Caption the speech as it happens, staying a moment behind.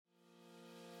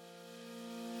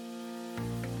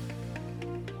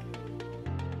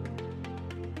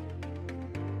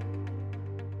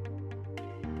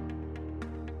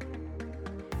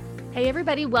Hey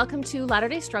everybody, welcome to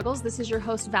Latter-day Struggles. This is your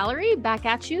host Valerie, back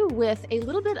at you with a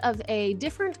little bit of a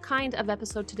different kind of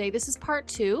episode today. This is part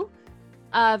 2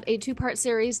 of a 2-part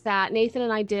series that Nathan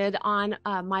and I did on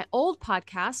my old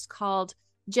podcast called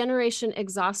Generation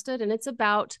Exhausted, and it's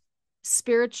about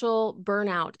spiritual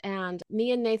burnout and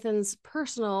me and Nathan's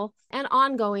personal and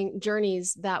ongoing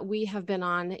journeys that we have been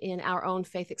on in our own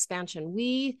faith expansion.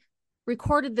 We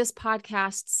recorded this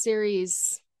podcast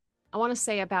series, I want to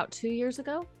say about 2 years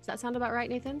ago. Does that sound about right,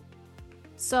 Nathan?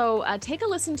 So take a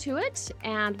listen to it,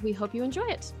 and we hope you enjoy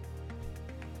it.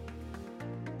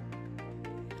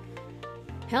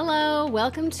 Hello,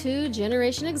 welcome to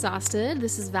Generation Exhausted.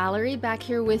 This is Valerie back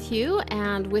here with you,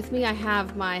 and with me I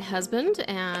have my husband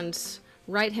and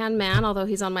right-hand man, although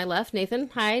he's on my left, Nathan.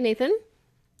 Hi, Nathan.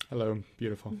 Hello,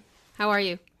 beautiful. How are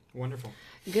you? Wonderful.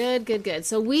 Good.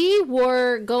 So we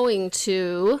were going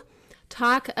to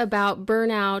talk about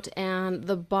burnout and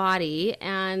the body,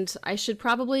 and I should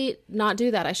probably not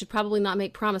do that. I should probably not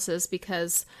make promises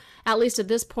because at least at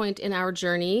this point in our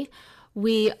journey,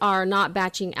 we are not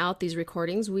batching out these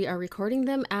recordings. We are recording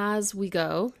them as we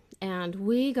go, and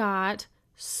we got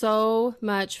so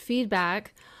much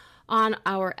feedback on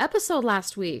our episode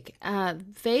last week.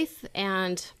 Faith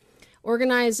and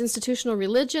organized institutional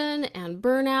religion and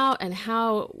burnout and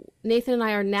how Nathan and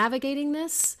I are navigating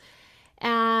this.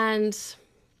 And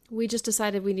we just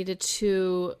decided we needed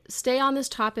to stay on this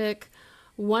topic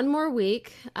one more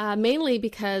week, mainly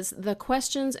because the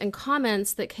questions and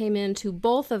comments that came in to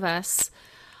both of us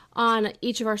on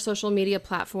each of our social media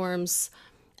platforms,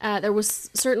 there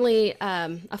was certainly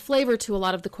a flavor to a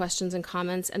lot of the questions and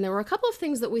comments, and there were a couple of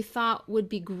things that we thought would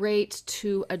be great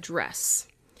to address.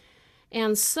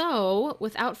 And so,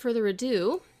 without further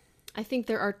ado, I think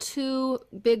there are 2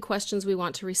 big questions we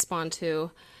want to respond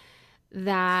to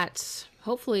that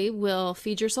hopefully will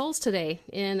feed your souls today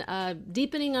in a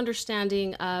deepening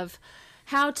understanding of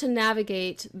how to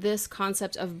navigate this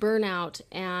concept of burnout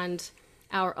and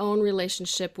our own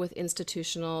relationship with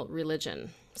institutional religion.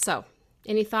 So,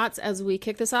 any thoughts as we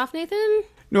kick this off, Nathan?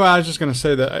 No, I was just going to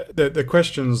say that the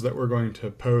questions that we're going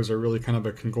to pose are really kind of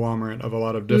a conglomerate of a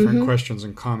lot of different questions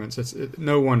and comments.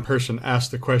 No one person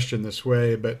asked the question this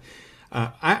way, but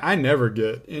I never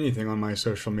get anything on my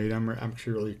social media. I'm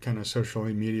actually really kind of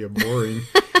socially media boring.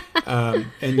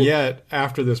 And yet,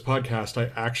 after this podcast, I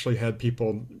actually had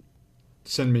people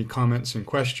send me comments and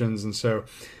questions. And so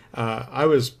I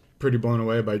was pretty blown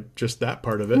away by just that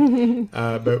part of it.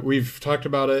 But we've talked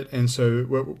about it. And so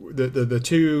the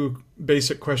 2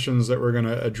 basic questions that we're going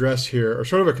to address here are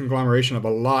sort of a conglomeration of a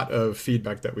lot of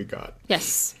feedback that we got.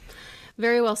 Yes.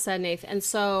 Very well said, Nath. And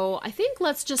so I think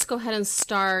let's just go ahead and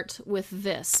start with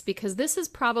this, because this is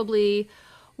probably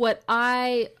what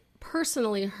I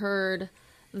personally heard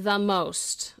the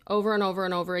most over and over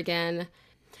and over again.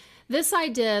 This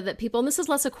idea that people, and this is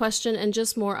less a question and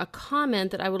just more a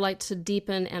comment that I would like to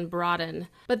deepen and broaden.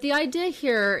 But the idea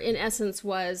here, in essence,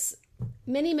 was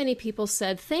many people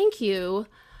said, thank you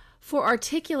for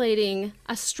articulating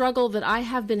a struggle that I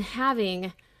have been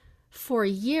having for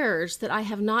years that I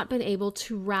have not been able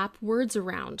to wrap words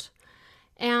around.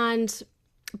 And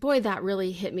boy, that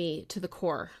really hit me to the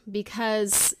core,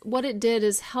 because what it did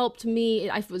is helped me.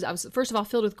 I was first of all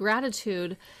filled with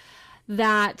gratitude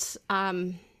that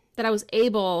I was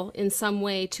able in some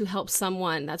way to help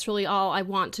someone. That's really all I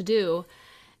want to do.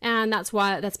 And that's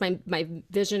my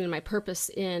vision and my purpose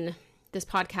in this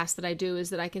podcast that I do, is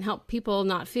that I can help people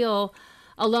not feel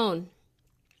alone.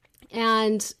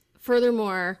 And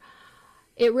furthermore,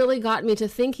 it really got me to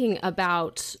thinking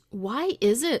about, why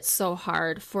is it so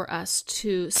hard for us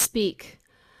to speak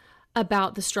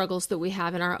about the struggles that we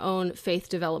have in our own faith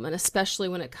development, especially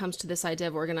when it comes to this idea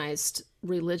of organized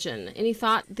religion? Any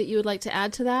thought that you would like to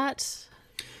add to that,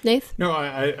 Nath? No,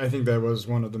 I think that was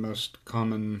one of the most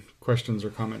common questions or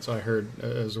comments I heard,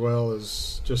 as well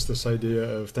as just this idea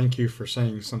of thank you for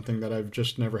saying something that I've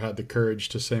just never had the courage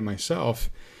to say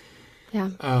myself.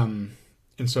 Yeah.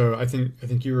 And so I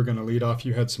think you were going to lead off.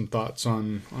 You had some thoughts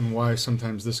on why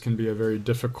sometimes this can be a very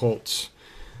difficult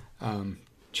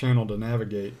channel to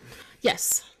navigate.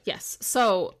 Yes.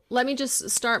 So let me just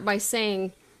start by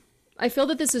saying I feel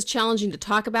that this is challenging to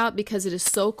talk about because it is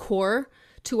so core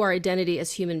to our identity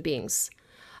as human beings.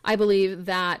 I believe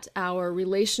that our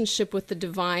relationship with the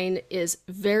divine is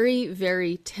very,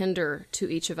 very tender to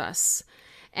each of us.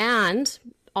 And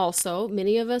also,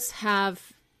 many of us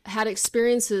have had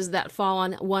experiences that fall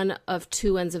on one of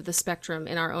 2 ends of the spectrum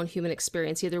in our own human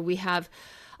experience. Either we have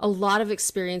a lot of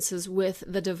experiences with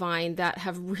the divine that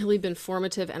have really been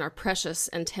formative and are precious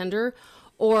and tender,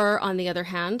 or on the other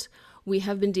hand, we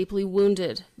have been deeply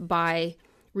wounded by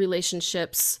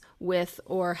relationships with,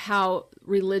 or how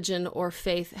religion or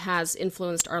faith has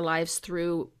influenced our lives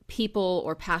through people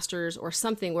or pastors or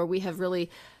something where we have really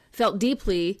felt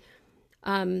deeply.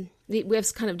 We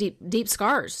have kind of deep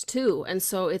scars too. And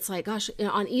so it's like, gosh,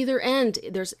 on either end,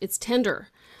 it's tender.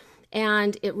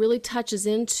 And it really touches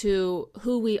into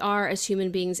who we are as human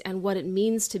beings and what it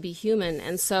means to be human.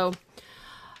 And so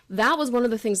that was one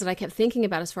of the things that I kept thinking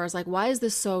about as far as like, why is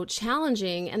this so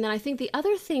challenging? And then I think the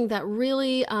other thing that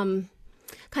really kind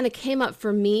of came up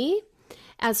for me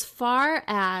as far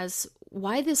as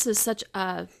why this is such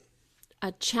a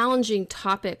challenging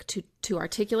topic to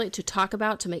articulate, to talk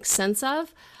about, to make sense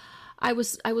of, I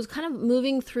was kind of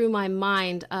moving through my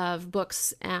mind of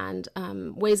books and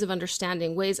ways of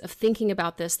understanding, ways of thinking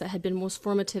about this that had been most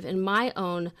formative in my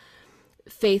own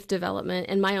faith development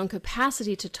and my own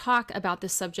capacity to talk about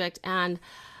this subject. And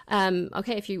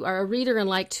okay, if you are a reader and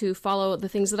like to follow the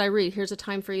things that I read, here's a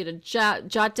time for you to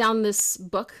jot down this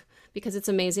book because it's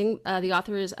amazing. The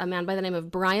author is a man by the name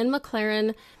of Brian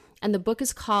McLaren, and the book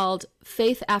is called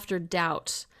Faith After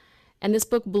Doubt. And this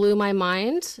book blew my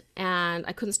mind, and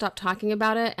I couldn't stop talking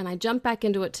about it. And I jumped back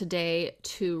into it today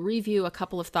to review a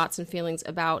couple of thoughts and feelings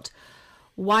about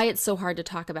why it's so hard to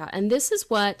talk about. And this is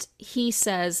what he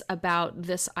says about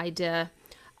this idea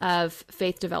of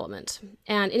faith development.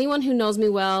 And anyone who knows me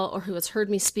well or who has heard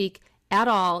me speak at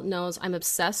all knows I'm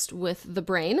obsessed with the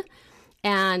brain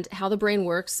and how the brain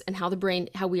works and how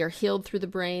we are healed through the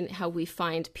brain, how we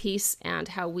find peace, and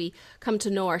how we come to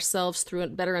know ourselves through a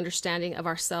better understanding of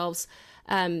ourselves,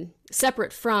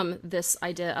 separate from this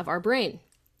idea of our brain.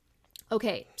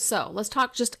 Okay, so let's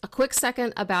talk just a quick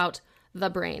second about the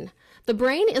brain. The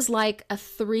brain is like a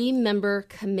 3-member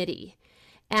committee,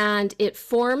 and it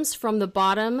forms from the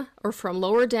bottom or from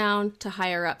lower down to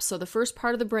higher up. So the first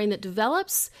part of the brain that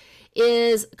develops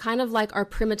is kind of like our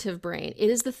primitive brain. It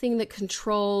is the thing that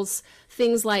controls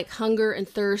things like hunger and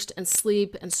thirst and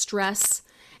sleep and stress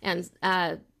and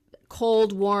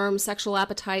cold, warm, sexual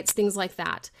appetites, things like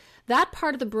that. That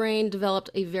part of the brain developed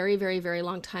a very, very, very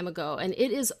long time ago, and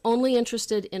it is only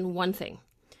interested in one thing.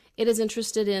 It is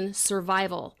interested in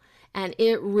survival, and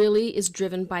it really is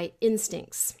driven by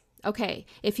instincts. Okay,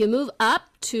 if you move up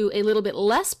to a little bit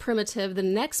less primitive, the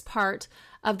next part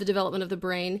of the development of the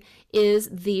brain is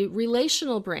the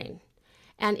relational brain.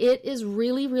 And it is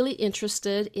really, really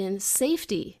interested in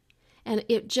safety. And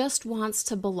it just wants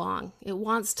to belong. It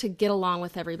wants to get along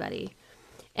with everybody.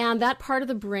 And that part of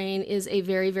the brain is a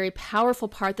very, very powerful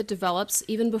part that develops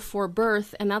even before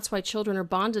birth. And that's why children are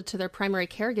bonded to their primary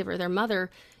caregiver, their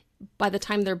mother. By the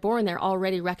time they're born, they're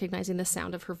already recognizing the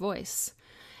sound of her voice.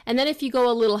 And then if you go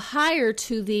a little higher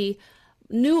to the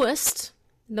newest,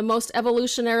 the most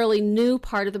evolutionarily new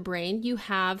part of the brain, you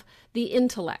have the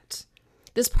intellect.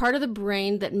 This part of the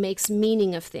brain that makes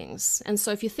meaning of things. And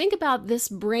so if you think about this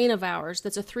brain of ours,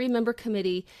 that's a 3-member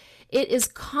committee, it is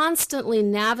constantly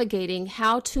navigating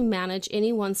how to manage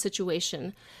any one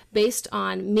situation based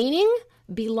on meaning,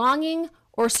 belonging,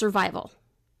 or survival.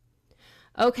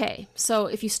 Okay, so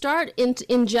if you start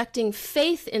injecting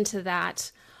faith into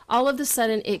that, all of a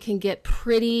sudden it can get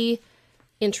pretty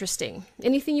interesting.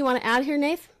 Anything you want to add here,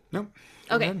 Nath? Nope.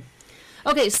 Okay.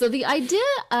 Okay, so the idea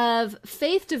of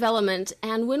faith development,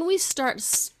 and when we start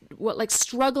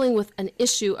struggling with an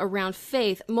issue around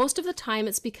faith, most of the time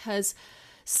it's because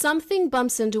something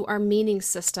bumps into our meaning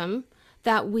system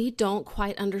that we don't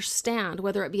quite understand,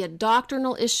 whether it be a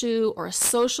doctrinal issue or a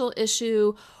social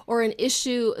issue or an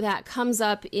issue that comes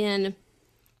up in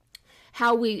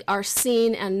how we are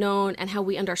seen and known and how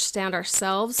we understand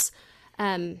ourselves,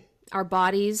 our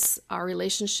bodies, our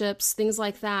relationships, things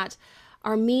like that.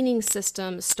 Our meaning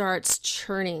system starts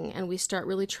churning and we start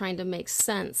really trying to make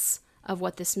sense of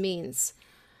what this means.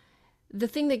 The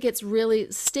thing that gets really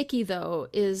sticky, though,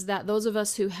 is that those of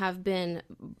us who have been,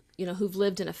 who've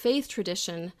lived in a faith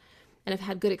tradition and have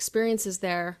had good experiences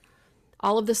there,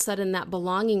 all of a sudden that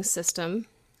belonging system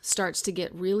starts to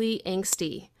get really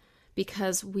angsty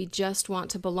because we just want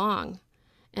to belong.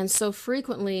 And so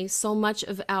frequently, so much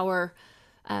of our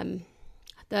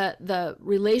the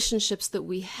relationships that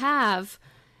we have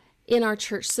in our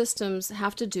church systems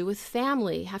have to do with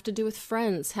family, have to do with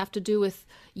friends, have to do with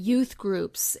youth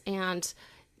groups and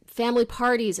family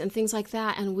parties and things like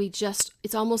that. And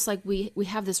it's almost like we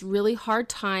have this really hard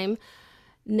time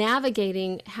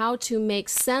navigating how to make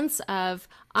sense of,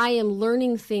 I am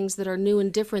learning things that are new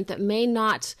and different that may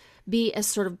not be as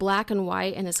sort of black and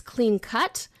white and as clean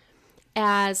cut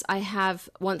as I have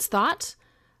once thought.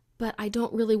 But I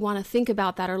don't really want to think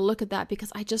about that or look at that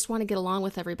because I just want to get along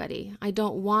with everybody. I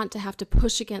don't want to have to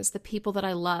push against the people that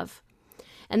I love.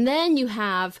 And then you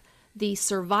have the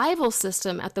survival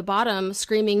system at the bottom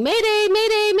screaming, Mayday,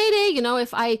 Mayday, Mayday. You know,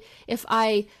 if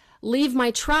I leave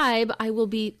my tribe, I will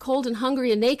be cold and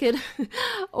hungry and naked.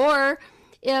 Or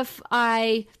if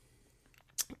I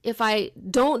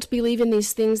don't believe in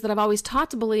these things that I've always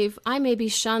taught to believe, I may be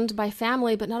shunned by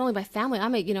family, but not only by family, I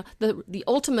may, the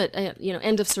ultimate,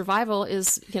 end of survival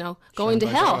is, going to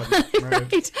hell,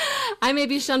 right? I may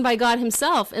be shunned by God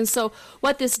himself. And so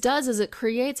what this does is it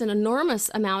creates an enormous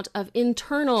amount of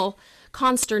internal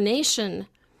consternation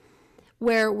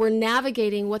where we're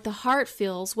navigating what the heart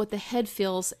feels, what the head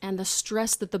feels, and the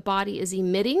stress that the body is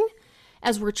emitting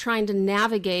as we're trying to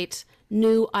navigate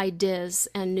new ideas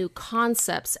and new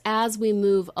concepts as we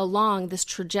move along this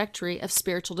trajectory of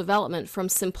spiritual development from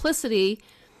simplicity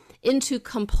into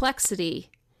complexity.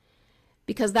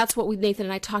 Because that's what Nathan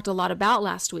and I talked a lot about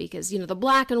last week is, the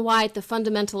black and white, the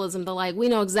fundamentalism, we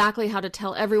know exactly how to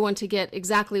tell everyone to get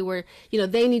exactly where,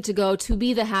 they need to go to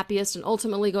be the happiest and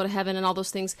ultimately go to heaven and all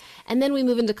those things. And then we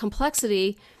move into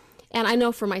complexity. And I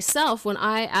know for myself,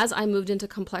 as I moved into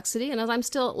complexity and as I'm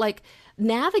still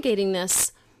navigating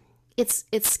this, it's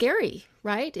scary,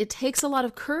 right? It takes a lot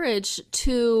of courage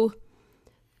to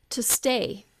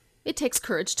stay. It takes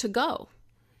courage to go.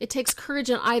 It takes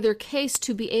courage in either case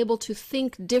to be able to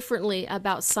think differently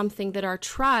about something that our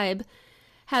tribe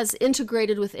has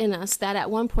integrated within us that at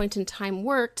one point in time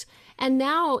worked, and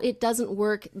now it doesn't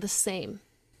work the same.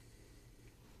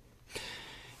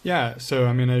 Yeah, so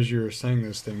as you were saying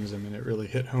those things, it really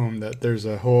hit home that there's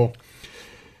a whole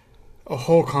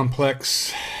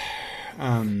complex,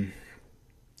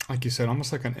 like you said,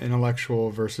 almost like an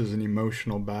intellectual versus an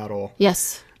emotional battle.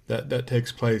 Yes. That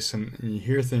takes place, and you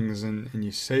hear things and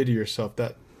you say to yourself,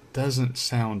 that doesn't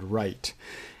sound right.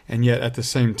 And yet at the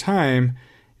same time,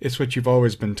 it's what you've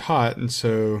always been taught, and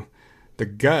so the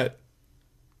gut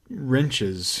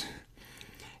wrenches.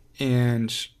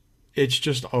 And it's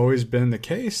just always been the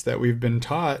case that we've been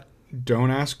taught,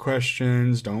 don't ask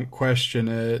questions, don't question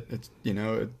it. It's,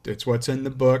 it's what's in the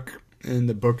book, and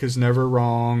the book is never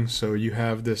wrong. So you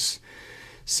have this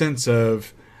sense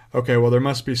of, okay, well, there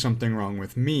must be something wrong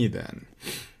with me then.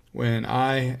 When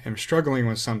I am struggling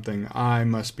with something, I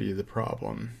must be the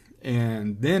problem.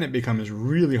 And then it becomes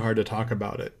really hard to talk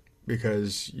about it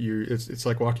because it's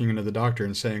like walking into the doctor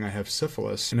and saying I have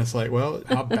syphilis. And it's like, well,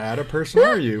 how bad a person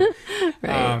are you?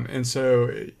 Right. And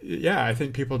so, yeah, I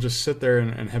think people just sit there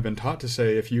and have been taught to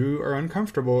say, if you are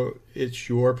uncomfortable, it's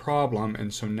your problem.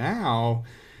 And so now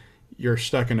you're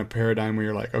stuck in a paradigm where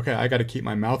you're like, okay, I got to keep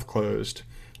my mouth closed.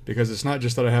 Because it's not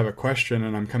just that I have a question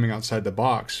and I'm coming outside the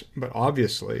box, but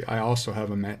obviously I also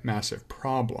have a massive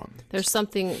problem. There's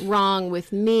something wrong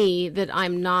with me that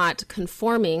I'm not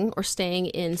conforming or staying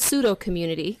in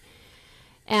pseudo-community.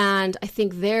 And I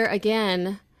think there,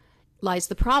 again, lies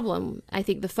the problem. I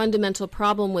think the fundamental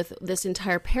problem with this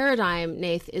entire paradigm,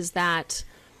 Nath, is that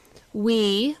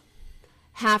we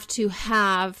have to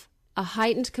have a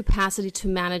heightened capacity to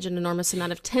manage an enormous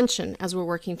amount of tension as we're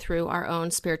working through our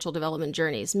own spiritual development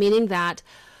journeys, meaning that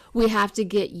we have to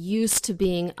get used to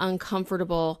being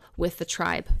uncomfortable with the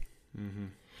tribe. Mm-hmm.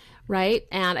 Right?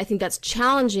 And I think that's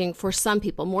challenging for some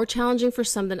people, more challenging for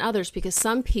some than others, because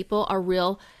some people are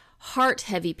real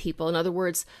heart-heavy people. In other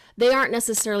words, they aren't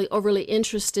necessarily overly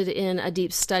interested in a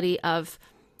deep study of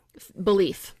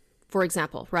belief, for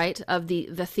example, right, of the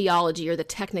theology or the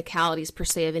technicalities per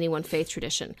se of any one faith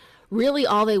tradition. Really,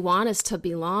 all they want is to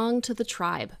belong to the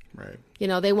tribe. Right.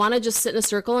 They want to just sit in a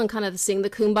circle and kind of sing the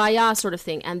kumbaya sort of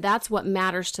thing, and that's what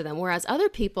matters to them. Whereas other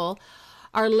people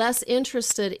are less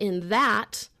interested in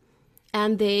that,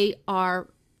 and they are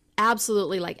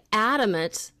absolutely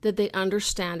adamant that they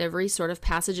understand every sort of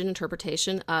passage and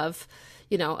interpretation of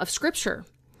Scripture.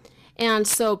 And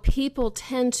so people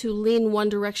tend to lean one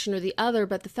direction or the other,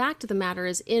 but the fact of the matter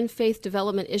is, in faith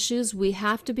development issues, we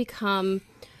have to become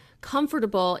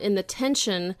comfortable in the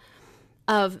tension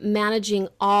of managing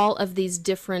all of these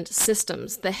different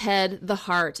systems, the head, the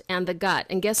heart, and the gut.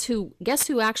 And guess who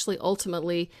actually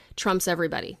ultimately trumps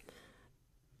everybody?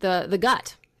 The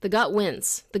gut. The gut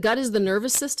wins. The gut is the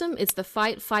nervous system. It's the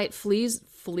fight, flight, freeze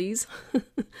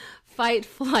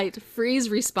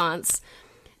response.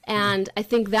 And I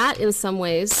think that in some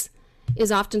ways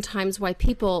is oftentimes why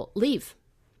people leave.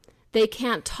 They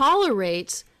can't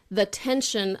tolerate the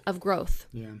tension of growth.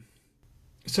 Yeah.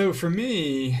 So for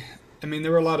me,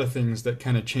 there were a lot of things that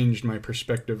kind of changed my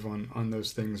perspective on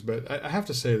those things. But I have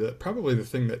to say that probably the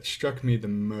thing that struck me the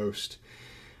most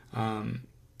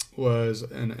was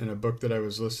in a book that I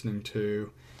was listening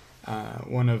to.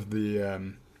 One of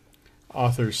the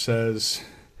authors says,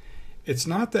 it's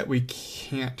not that we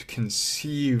can't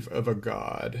conceive of a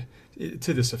God,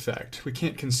 to this effect. We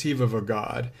can't conceive of a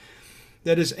God.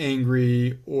 that is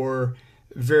angry or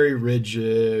very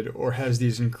rigid or has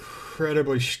these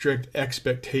incredibly strict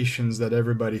expectations that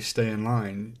everybody stay in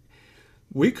line.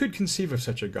 We could conceive of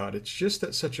such a God. It's just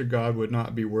that such a God would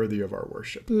not be worthy of our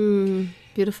worship.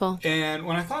 Beautiful. And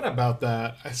when I thought about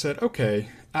that, I said, okay,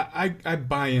 I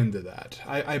buy into that.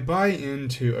 I buy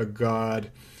into a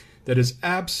God that is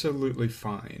absolutely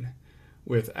fine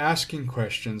with asking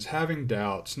questions, having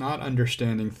doubts, not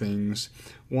understanding things,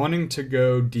 wanting to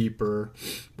go deeper,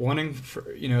 wanting for,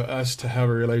 us to have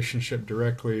a relationship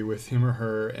directly with him or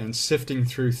her, and sifting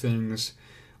through things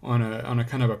on a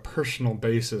kind of a personal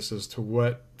basis as to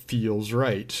what feels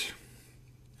right.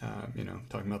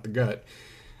 Talking about the gut.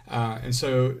 And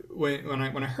so when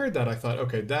I heard that, I thought,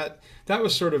 okay, that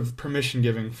was sort of permission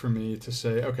giving for me to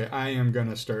say, okay, I'm going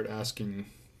to start asking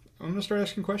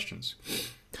questions.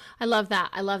 I love that.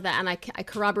 And I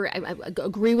corroborate, I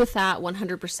agree with that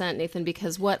 100%, Nathan,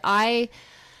 because what I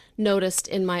noticed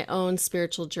in my own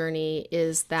spiritual journey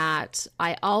is that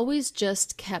I always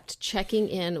just kept checking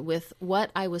in with what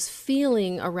I was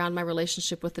feeling around my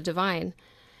relationship with the divine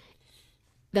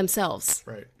themselves.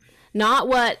 Right. Not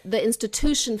what the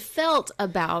institution felt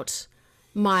about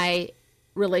my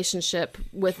relationship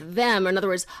with them. In other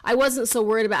words, I wasn't so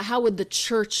worried about how would the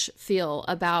church feel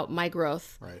about my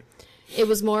growth. Right. It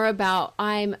was more about,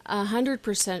 I'm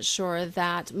 100% sure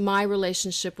that my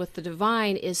relationship with the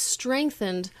divine is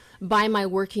strengthened by my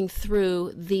working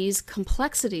through these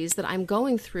complexities that I'm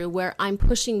going through, where I'm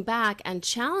pushing back and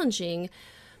challenging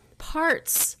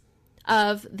parts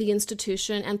of the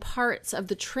institution and parts of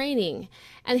the training.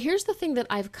 And here's the thing that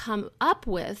I've come up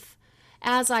with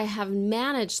as I have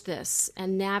managed this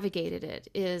and navigated it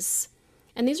is,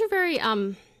 and these are very,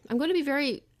 I'm going to be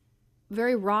very,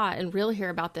 very raw and real here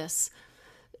about this.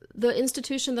 The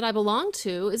institution that I belong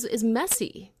to is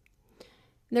messy.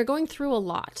 They're going through a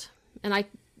lot. And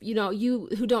you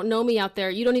who don't know me out there,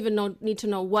 you don't even need to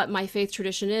know what my faith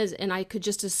tradition is, and I could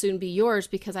just as soon be yours,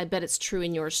 because I bet it's true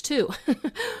in yours too.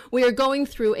 We are going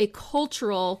through a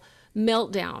cultural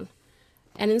meltdown,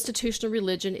 and institutional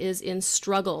religion is in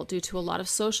struggle due to a lot of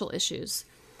social issues.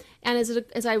 And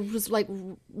as I was like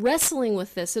wrestling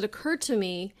with this, it occurred to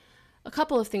me, a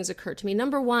couple of things occurred to me.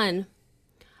 Number one,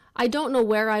 I don't know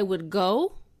where I would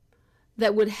go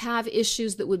that would have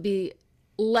issues that would be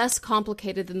less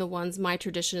complicated than the ones my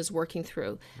tradition is working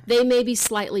through. They may be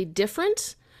slightly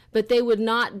different, but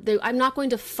I'm not going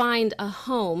to find a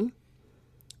home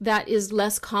that is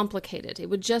less complicated. It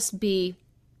would just be,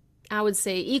 I would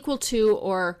say, equal to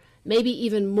or maybe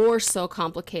even more so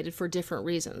complicated for different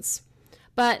reasons.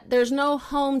 But there's no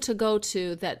home to go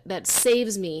to that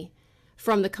saves me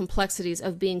from the complexities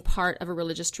of being part of a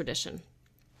religious tradition.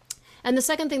 And the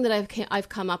second thing that I've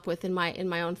come up with in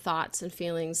my own thoughts and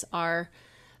feelings are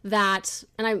that,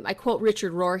 and I quote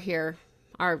Richard Rohr here,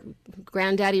 our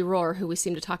granddaddy Rohr, who we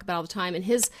seem to talk about all the time,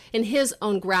 in his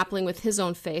own grappling with his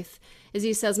own faith, is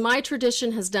he says, my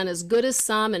tradition has done as good as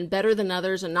some and better than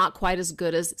others and not quite as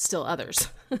good as still others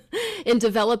in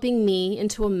developing me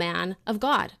into a man of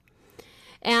God.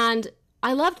 And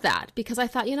I loved that because I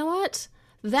thought, you know what?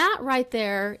 That right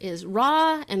there is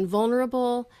raw and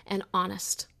vulnerable and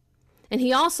honest. And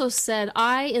he also said,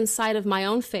 I, inside of my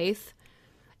own faith,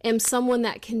 am someone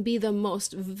that can be the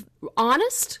most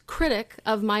honest critic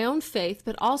of my own faith,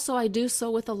 but also I do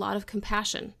so with a lot of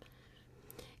compassion.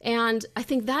 And I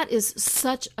think that is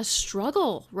such a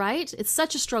struggle, right? It's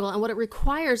such a struggle. And what it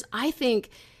requires, I think,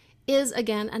 is,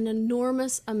 again, an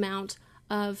enormous amount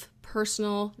of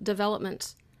personal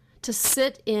development, to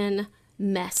sit in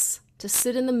mess, to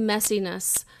sit in the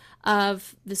messiness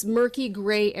of this murky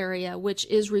gray area, which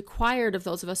is required of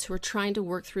those of us who are trying to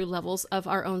work through levels of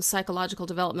our own psychological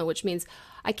development, which means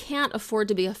I can't afford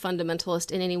to be a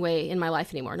fundamentalist in any way in my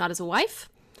life anymore. Not as a wife,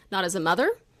 not as a mother,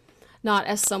 not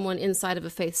as someone inside of a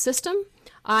faith system.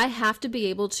 I have to be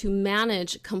able to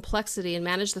manage complexity and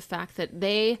manage the fact that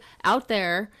they out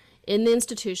there in the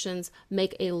institutions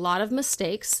make a lot of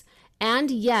mistakes, and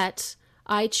yet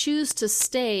I choose to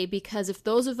stay, because if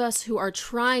those of us who are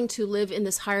trying to live in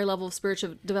this higher level of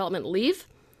spiritual development leave,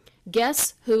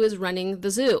 guess who is running the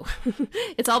zoo?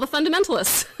 It's all the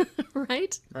fundamentalists,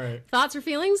 right? Right. Thoughts or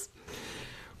feelings?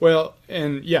 Well,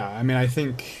 and yeah, I mean, I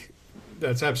think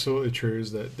that's absolutely true,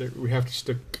 is that we have to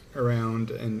stick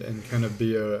around and kind of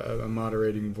be a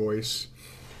moderating voice.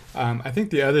 I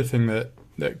think the other thing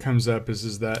that comes up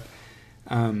is that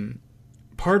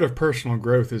part of personal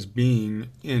growth is being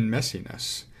in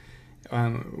messiness.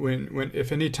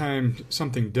 If any time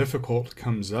something difficult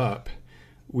comes up,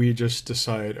 we just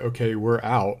decide, okay, we're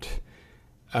out.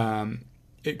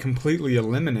 It completely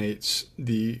eliminates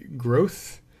the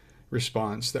growth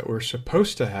response that we're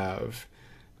supposed to have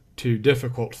to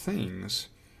difficult things.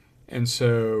 And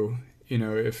so,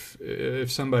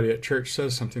 if somebody at church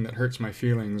says something that hurts my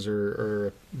feelings, or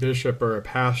a bishop or a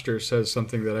pastor says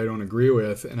something that I don't agree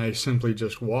with, and I simply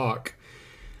just walk,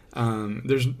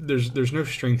 there's no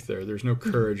strength there. There's no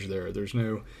courage there. There's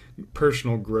no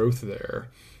personal growth there.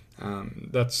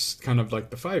 That's kind of like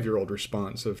the 5-year-old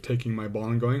response of taking my ball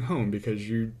and going home because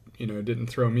you didn't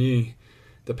throw me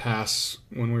the pass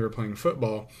when we were playing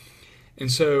football.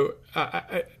 And so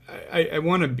I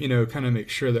want to kind of make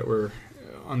sure that we're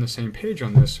on the same page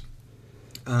on this.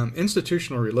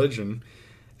 Institutional religion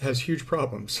has huge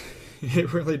problems.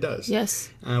 It really does. Yes.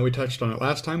 We touched on it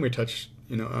last time. We touched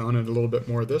on it a little bit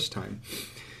more this time.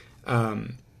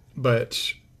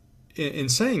 But in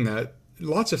saying that,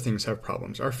 lots of things have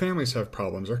problems. Our families have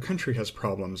problems. Our country has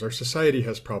problems. Our society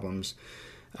has problems.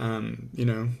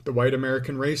 The white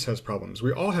American race has problems.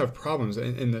 We all have problems.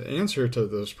 And the answer to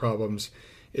those problems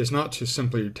is not to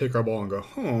simply take our ball and go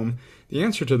home. The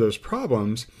answer to those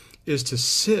problems is to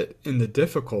sit in the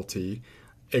difficulty,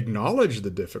 acknowledge the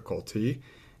difficulty,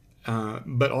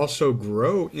 but also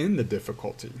grow in the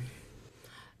difficulty.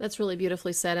 That's really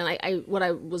beautifully said. And what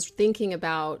I was thinking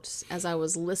about as I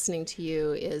was listening to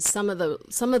you is some of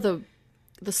the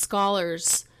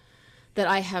scholars that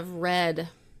I have read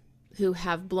who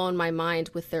have blown my mind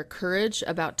with their courage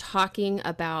about talking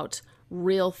about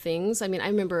real things. I mean, I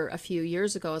remember a few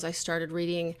years ago as I started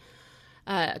reading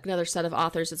another set of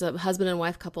authors. It's a husband and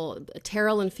wife couple,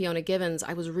 Terrell and Fiona Givens.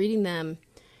 I was reading them,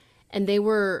 and they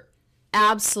were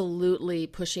absolutely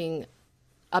pushing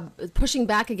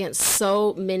back against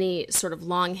so many sort of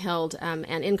long-held and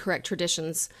incorrect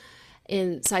traditions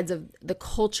inside of the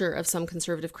culture of some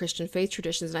conservative Christian faith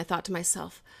traditions. And I thought to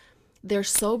myself, they're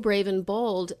so brave and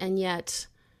bold, and yet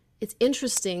it's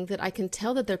interesting that I can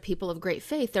tell that they're people of great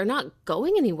faith. They're not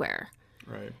going anywhere.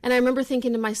 Right. And I remember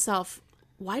thinking to myself,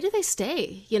 why do they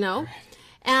stay, Right.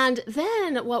 And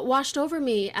then what washed over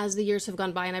me as the years have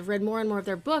gone by, and I've read more and more of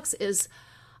their books, is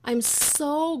I'm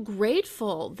so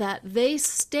grateful that they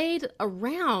stayed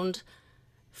around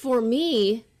for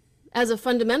me as a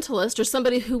fundamentalist or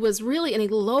somebody who was really in a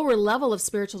lower level of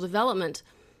spiritual development,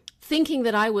 thinking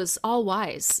that I was all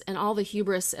wise and all the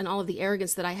hubris and all of the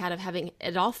arrogance that I had of having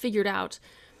it all figured out.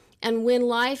 And when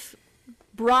life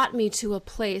brought me to a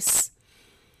place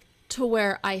to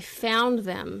where I found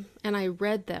them and I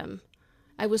read them,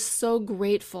 I was so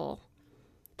grateful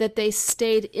that they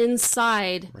stayed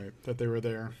inside. Right, that they were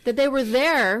there. That they were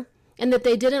there, and that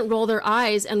they didn't roll their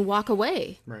eyes and walk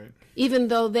away. Right. Even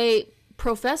though they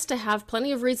professed to have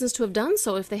plenty of reasons to have done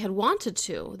so if they had wanted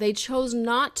to. They chose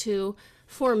not to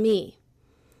for me.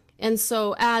 And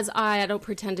so as I don't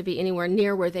pretend to be anywhere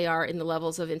near where they are in the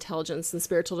levels of intelligence and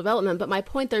spiritual development, but my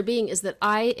point there being is that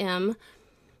I'm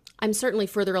certainly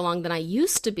further along than I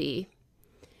used to be.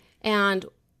 And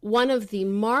one of the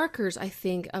markers, I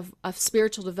think, of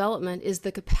spiritual development is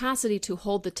the capacity to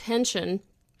hold the tension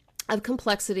of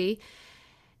complexity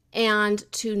and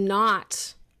to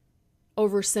not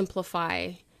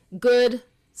oversimplify good,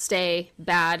 stay,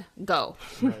 bad, go,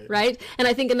 right? And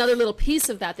I think another little piece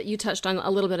of that you touched on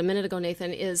a little bit a minute ago,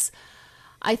 Nathan, is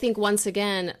I think once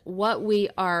again, what we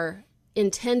are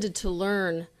intended to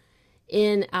learn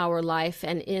in our life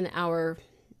and in our,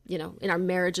 in our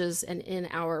marriages and in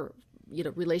our,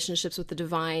 relationships with the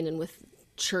divine and with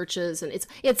churches. And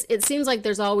it seems like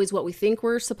there's always what we think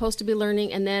we're supposed to be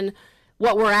learning, and then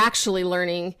what we're actually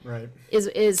learning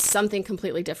is something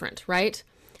completely different, right?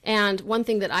 And one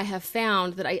thing that I have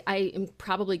found that I am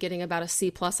probably getting about a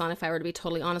C+ on, if I were to be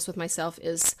totally honest with myself,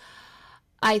 is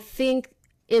I think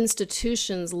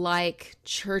institutions like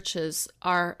churches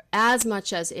are as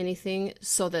much as anything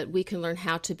so that we can learn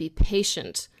how to be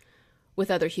patient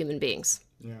with other human beings.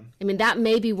 Yeah. I mean, that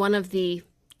may be one of the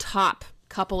top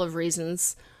couple of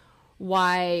reasons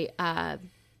why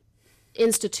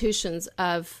institutions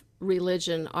of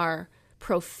religion are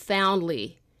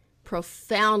profoundly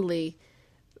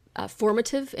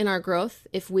formative in our growth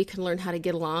if we can learn how to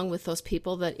get along with those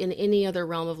people that in any other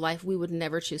realm of life we would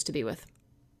never choose to be with.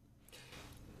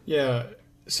 Yeah.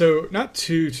 So not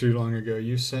too long ago,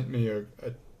 you sent me a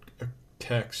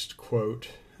text quote,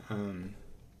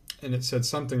 and it said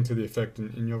something to the effect,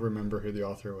 and you'll remember who the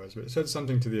author was, but it said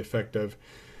something to the effect of,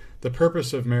 the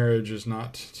purpose of marriage is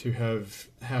not to have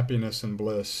happiness and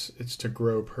bliss, it's to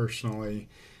grow personally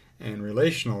and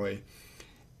relationally.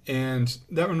 And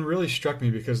that one really struck me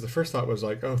because the first thought was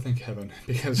like, oh, thank heaven,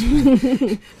 because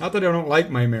not that I don't like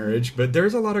my marriage, but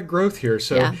there's a lot of growth here.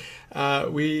 So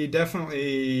we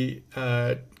definitely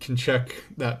can check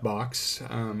that box.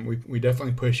 We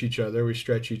definitely push each other. We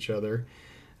stretch each other,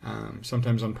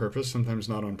 sometimes on purpose, sometimes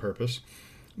not on purpose.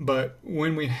 But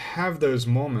when we have those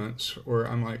moments where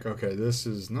I'm like, okay, this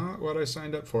is not what I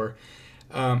signed up for,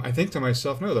 I think to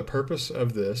myself, no, the purpose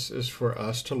of this is for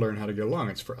us to learn how to get along.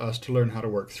 It's for us to learn how to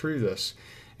work through this.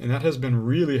 And that has been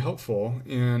really helpful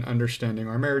in understanding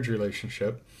our marriage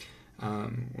relationship.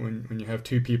 When you have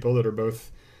two people that are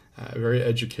both very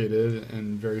educated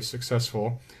and very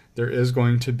successful, there is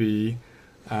going to be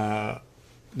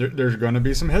there's going to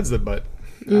be some heads that butt.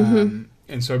 Mm-hmm.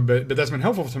 And so, but that's been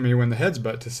helpful to me when the heads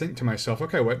butt, to think to myself,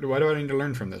 okay, why do I need to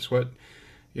learn from this?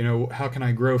 How can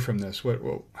I grow from this?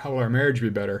 How will our marriage be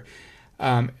better?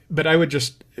 But I would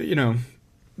just,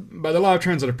 by the law of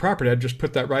transitive property, I'd just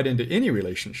put that right into any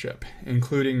relationship,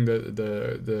 including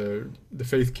the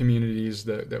faith communities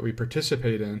that we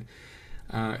participate in,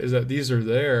 is that these are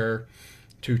there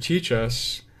to teach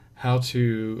us how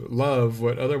to love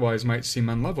what otherwise might seem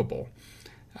unlovable,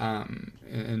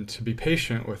 and to be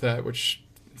patient with that which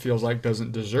feels like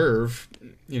doesn't deserve,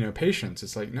 patience.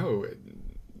 It's like, no,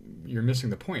 you're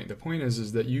missing the point. The point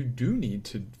is that you do need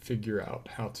to figure out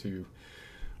how to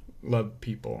love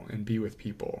people and be with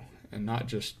people and not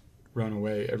just run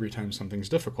away every time something's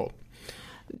difficult.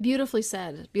 Beautifully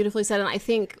said. Beautifully said. And I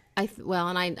think, I've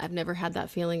never had that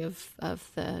feeling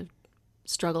of the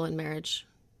struggle in marriage.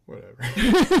 Whatever.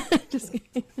 Just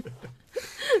kidding.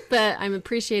 But I'm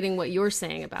appreciating what you're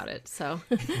saying about it. So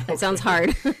it sounds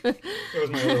hard. It was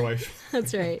my other wife.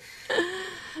 That's right.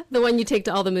 The one you take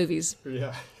to all the movies.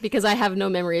 Yeah. Because I have no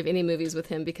memory of any movies with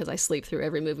him because I sleep through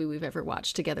every movie we've ever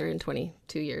watched together in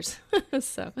 22 years.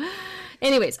 So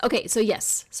anyways, okay. So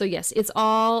yes,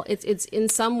 it's in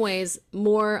some ways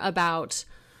more about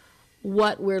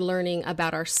what we're learning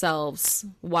about ourselves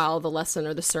while the lesson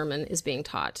or the sermon is being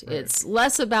taught. Right. It's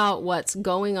less about what's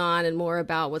going on and more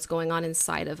about what's going on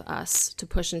inside of us to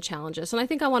push and challenge us. And I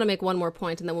think I want to make one more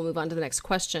point and then we'll move on to the next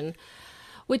question,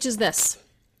 which is this.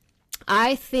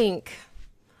 I think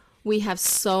we have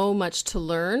so much to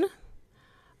learn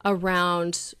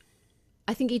around,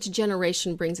 I think each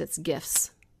generation brings its gifts.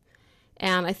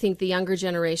 And I think the younger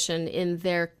generation, in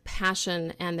their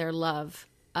passion and their love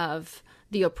of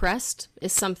the oppressed,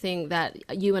 is something that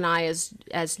you and I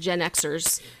as Gen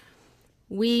Xers,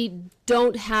 we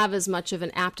don't have as much of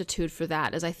an aptitude for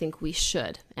that as I think we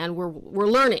should. And we're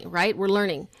learning, right? We're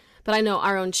learning. But I know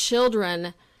our own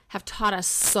children have taught us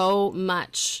so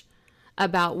much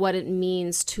about what it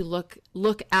means to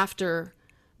look after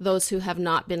those who have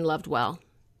not been loved well.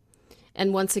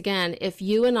 And once again, if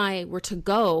you and I were to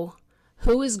go,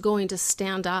 who is going to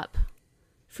stand up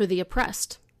for the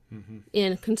oppressed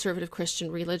in conservative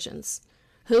Christian religions?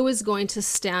 Who is going to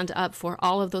stand up for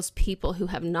all of those people who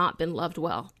have not been loved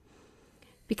well?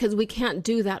 Because we can't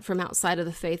do that from outside of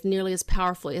the faith nearly as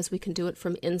powerfully as we can do it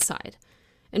from inside,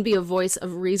 and be a voice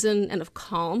of reason and of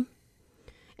calm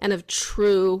and of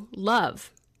true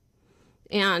love.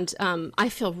 And I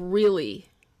feel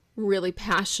really, really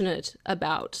passionate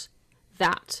about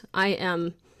that. I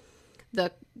am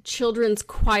the children's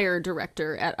choir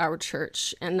director at our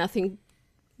church, and nothing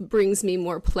brings me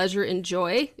more pleasure and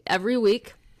joy every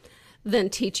week than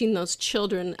teaching those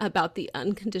children about the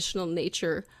unconditional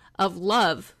nature of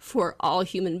love for all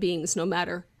human beings, no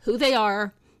matter who they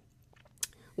are,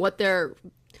 what their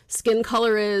skin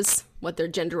color is, what their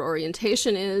gender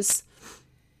orientation is,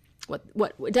 what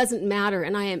it doesn't matter.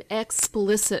 And I am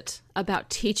explicit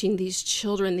about teaching these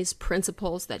children these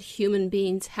principles that human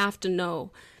beings have to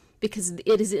know, because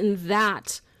it is in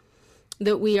that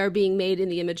we are being made in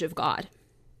the image of God.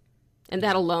 And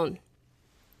that alone.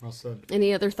 Well said.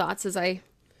 Any other thoughts as I...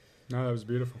 No, that was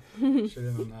beautiful. Shit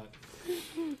in on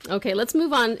that. Okay, let's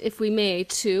move on, if we may,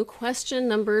 to question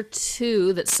number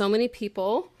 2 that so many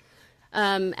people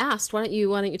asked. Why don't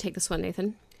you take this one,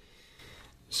 Nathan?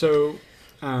 So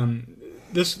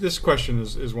this question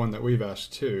is one that we've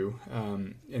asked too,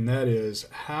 and that is,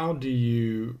 how do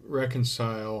you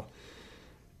reconcile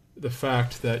the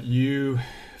fact that you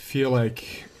feel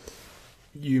like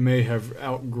you may have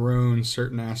outgrown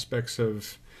certain aspects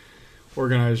of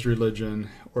organized religion,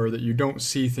 or that you don't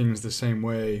see things the same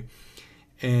way,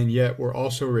 and yet we're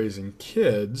also raising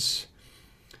kids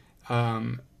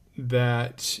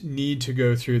that need to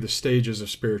go through the stages of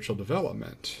spiritual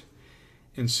development?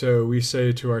 And so we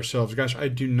say to ourselves, gosh, I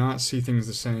do not see things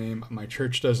the same. My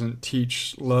church doesn't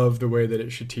teach love the way that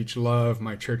it should teach love.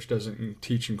 My church doesn't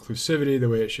teach inclusivity the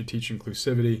way it should teach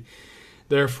inclusivity.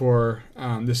 Therefore,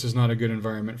 this is not a good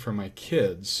environment for my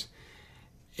kids.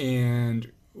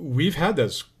 And we've had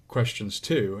those questions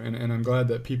too, and I'm glad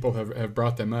that people have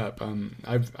brought them up.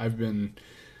 I've been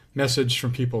message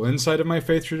from people inside of my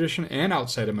faith tradition and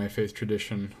outside of my faith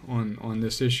tradition on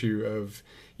this issue of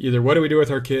either what do we do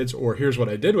with our kids, or here's what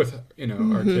I did with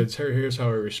our kids, here's how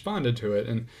I responded to it.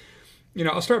 And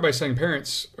I'll start by saying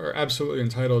parents are absolutely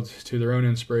entitled to their own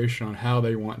inspiration on how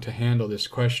they want to handle this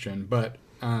question, but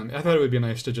I thought it would be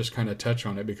nice to just kind of touch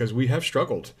on it because we have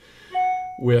struggled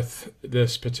with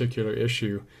this particular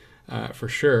issue for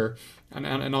sure.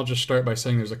 And I'll just start by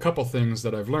saying there's a couple things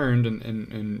that I've learned,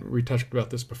 and we touched about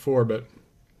this before, but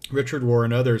Richard Rohr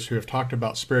and others who have talked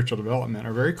about spiritual development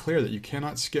are very clear that you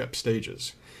cannot skip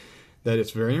stages. That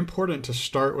it's very important to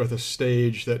start with a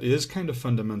stage that is kind of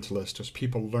fundamentalist as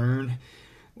people learn,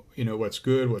 what's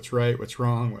good, what's right, what's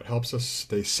wrong, what helps us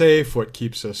stay safe, what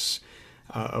keeps us,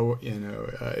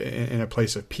 in a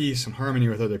place of peace and harmony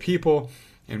with other people,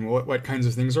 and what kinds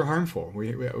of things are harmful.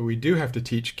 We do have to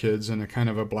teach kids in a kind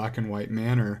of a black and white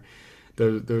manner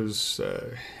those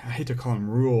I hate to call them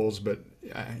rules, but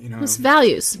it's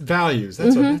values. Values.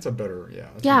 That's a better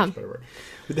a much better word.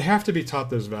 But they have to be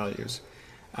taught those values.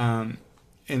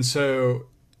 And so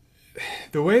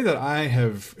the way that I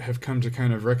have come to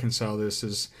kind of reconcile this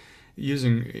is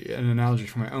using an analogy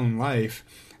from my own life.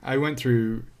 I went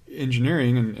through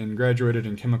engineering and graduated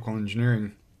in chemical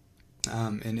engineering,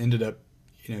 and ended up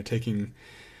taking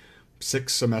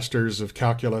 6 semesters of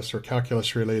calculus or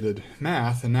calculus-related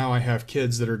math, and now I have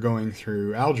kids that are going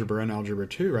through algebra and algebra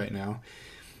 2 right now.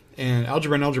 And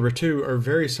algebra 2 are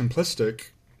very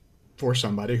simplistic for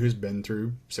somebody who's been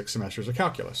through 6 semesters of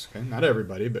calculus. Okay? Not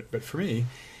everybody, but for me.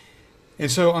 And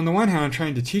so on the one hand, I'm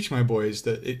trying to teach my boys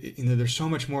that there's so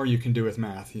much more you can do with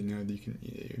math.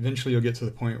 Eventually you'll get to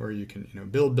the point where you can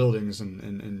build buildings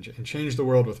and change the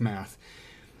world with math.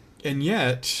 And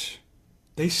yet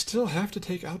they still have to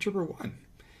take Algebra 1.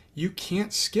 You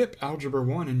can't skip Algebra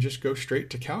 1 and just go straight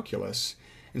to calculus.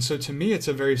 And so to me, it's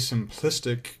a very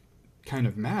simplistic kind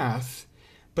of math,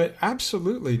 but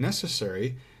absolutely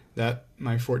necessary that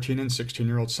my 14 and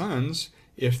 16-year-old sons,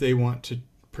 if they want to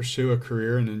pursue a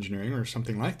career in engineering or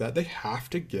something like that, they have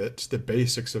to get the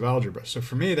basics of algebra. So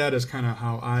for me, that is kind of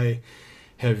how I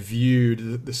have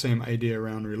viewed the same idea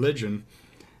around religion.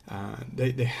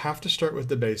 They have to start with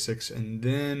the basics, and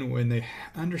then when they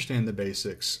understand the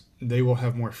basics, they will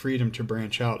have more freedom to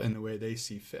branch out in the way they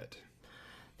see fit.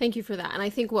 Thank you for that. And I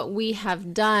think what we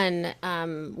have done,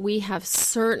 we have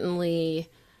certainly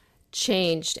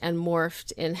changed and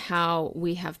morphed in how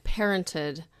we have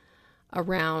parented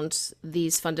around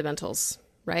these fundamentals,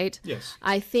 right? Yes.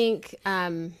 I think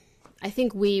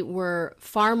we were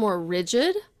far more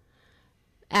rigid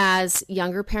as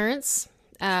younger parents.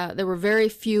 There were very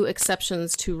few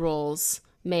exceptions to rules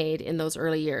made in those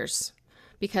early years,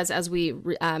 because as we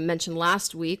mentioned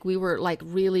last week, we were like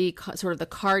really sort of the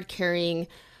card-carrying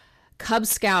Cub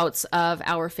Scouts of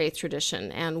our faith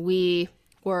tradition, and we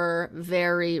were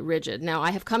very rigid. Now,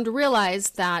 I have come to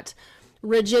realize that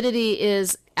rigidity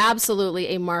is absolutely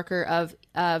a marker of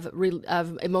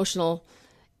emotional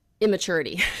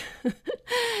immaturity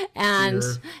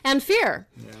and fear.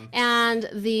 Yeah. And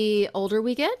the older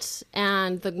we get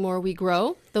and the more we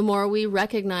grow, the more we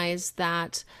recognize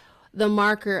that the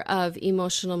marker of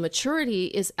emotional maturity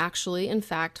is actually, in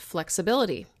fact,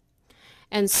 flexibility.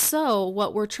 And so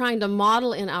what we're trying to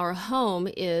model in our home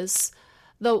is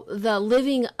the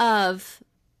living of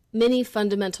many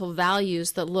fundamental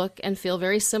values that look and feel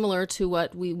very similar to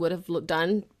what we would have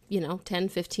done, 10,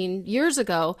 15 years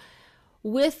ago,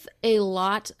 with a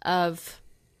lot of,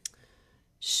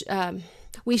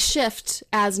 we shift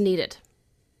as needed,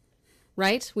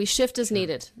 right? We shift as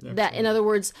needed. Absolutely. That, in other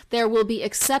words, there will be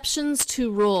exceptions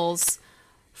to rules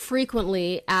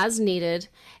frequently as needed,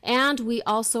 and we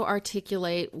also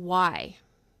articulate why,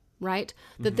 right?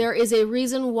 Mm-hmm. That there is a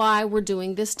reason why we're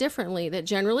doing this differently, that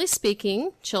generally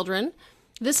speaking, children,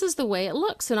 this is the way it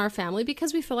looks in our family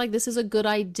because we feel like this is a good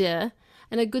idea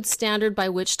and a good standard by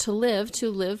which to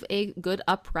live a good,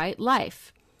 upright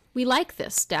life. We like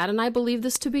this. Dad and I believe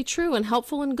this to be true and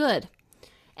helpful and good.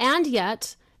 And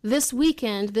yet, this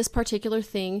weekend, this particular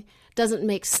thing doesn't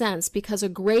make sense because a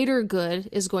greater good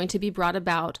is going to be brought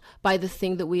about by the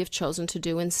thing that we have chosen to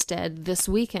do instead this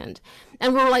weekend.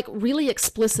 And we're like really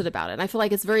explicit about it. And I feel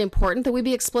like it's very important that we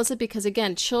be explicit because,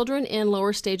 again, children in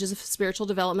lower stages of spiritual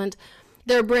development,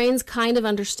 their brains kind of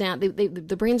understand,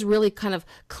 the brains really kind of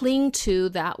cling to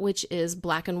that which is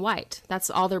black and white. That's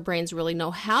all their brains really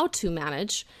know how to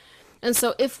manage. And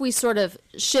so if we sort of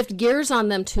shift gears on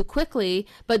them too quickly,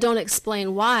 but don't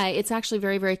explain why, it's actually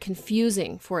very, very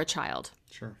confusing for a child.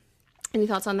 Sure. Any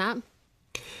thoughts on that?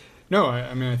 No,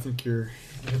 I mean, I think you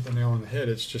hit the nail on the head.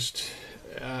 It's just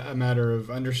a matter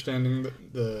of understanding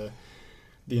the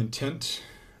intent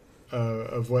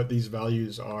of what these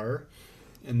values are,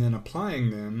 and then applying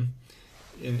them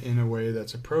in a way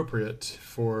that's appropriate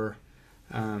for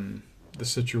the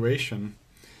situation,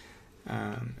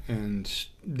 and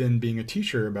then being a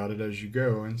teacher about it as you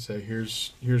go and say,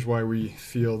 here's why we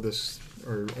feel this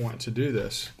or want to do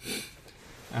this.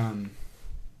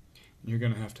 You're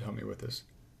going to have to help me with this.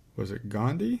 Was it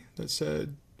Gandhi that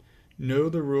said, know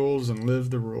the rules and live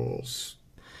the rules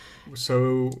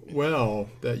so well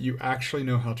that you actually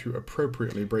know how to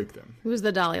appropriately break them? Who's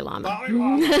the Dalai Lama? Dalai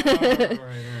Lama. All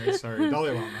right, sorry.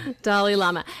 Dalai Lama. Dalai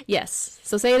Lama. Yes.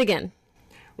 So say it again.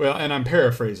 Well, and I'm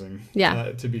paraphrasing,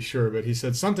 Yeah. to be sure, but he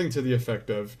said something to the effect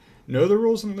of, know the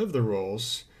rules and live the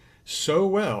rules so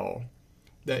well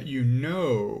that you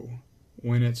know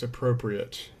when it's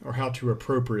appropriate or how to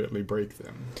appropriately break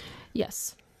them.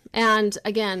 Yes. And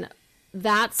again,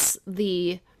 that's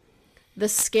the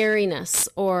scariness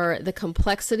or the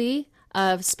complexity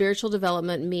of spiritual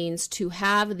development, means to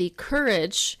have the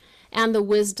courage and the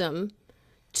wisdom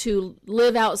to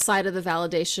live outside of the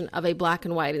validation of a black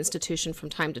and white institution from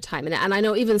time to time. And I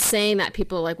know even saying that,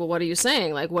 people are like, well, what are you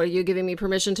saying? Like, what are you giving me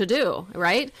permission to do?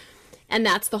 Right? And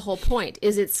that's the whole point,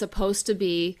 is it's supposed to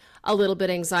be a little bit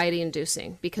anxiety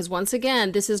inducing, because once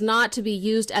again, this is not to be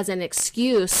used as an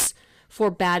excuse for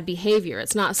bad behavior.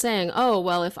 It's not saying, oh,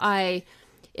 well, if I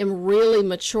am really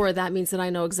mature, that means that I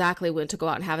know exactly when to go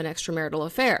out and have an extramarital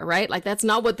affair, right? Like, that's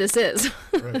not what this is.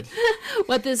 Right.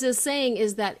 What this is saying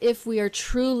is that if we are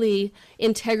truly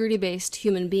integrity-based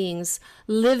human beings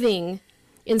living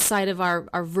inside of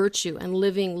our virtue and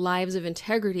living lives of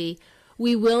integrity,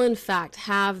 we will in fact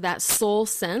have that soul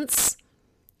sense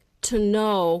to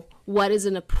know what is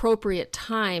an appropriate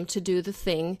time to do the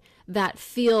thing that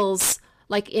feels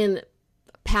like in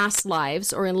past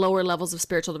lives or in lower levels of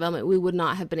spiritual development we would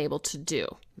not have been able to do.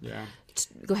 Yeah.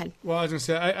 Go ahead. Well, I was going to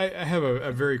say, I have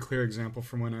a very clear example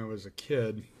from when I was a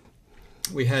kid.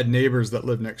 We had neighbors that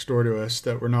lived next door to us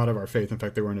that were not of our faith. In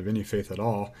fact, they weren't of any faith at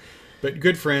all. But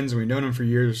good friends, and we'd known them for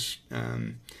years,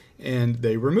 and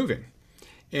they were moving.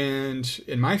 And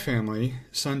in my family,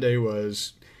 Sunday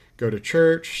was go to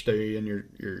church, stay in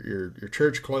your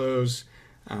church clothes,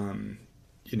 hang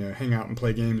out and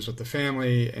play games with the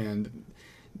family. And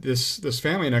this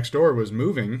family next door was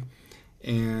moving,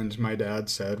 and my dad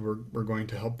said, we're going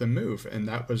to help them move. And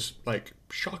that was like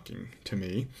shocking to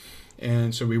me.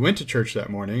 And so we went to church that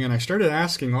morning, and I started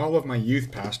asking all of my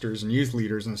youth pastors and youth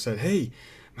leaders, and I said, hey,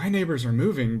 my neighbors are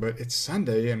moving, but it's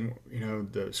Sunday, and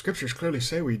the scriptures clearly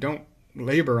say we don't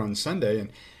labor on Sunday.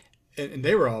 And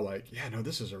they were all like, yeah, no,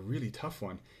 this is a really tough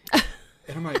one.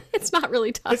 And I'm like, it's not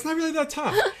really tough. It's not really that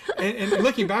tough. And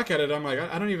looking back at it, I'm like,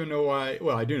 I don't even know why.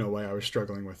 Well, I do know why I was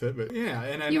struggling with it, but yeah.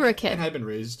 And you were a kid. And I'd been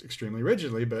raised extremely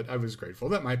rigidly, but I was grateful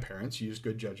that my parents used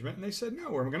good judgment, and they said, no,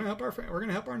 we're going to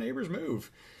help our neighbors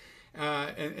move.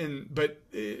 But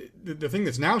the thing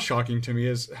that's now shocking to me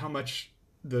is how much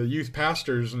the youth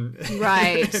pastors and,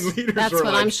 right. and leaders that's were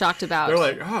what like, I'm shocked about. They're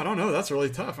like, oh, I don't know, that's really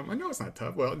tough. I'm like, no, it's not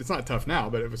tough. Well, it's not tough now,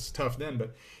 but it was tough then.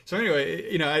 But so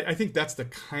anyway, I think that's the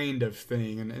kind of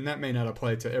thing, and that may not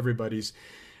apply to everybody's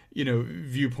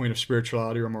viewpoint of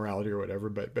spirituality or morality or whatever,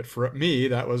 but for me,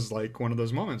 that was like one of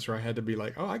those moments where I had to be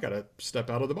like, oh, I gotta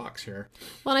step out of the box here.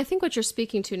 Well, and I think what you're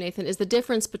speaking to, Nathan, is the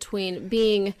difference between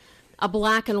being a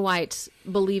black and white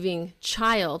believing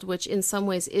child, which in some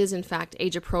ways is in fact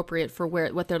age appropriate for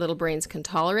what their little brains can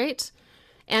tolerate,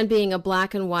 and being a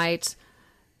black and white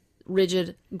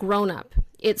rigid grown-up.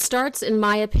 It starts, in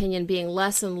my opinion, being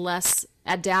less and less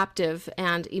adaptive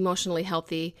and emotionally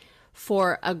healthy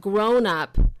for a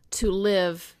grown-up to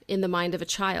live in the mind of a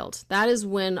child. That is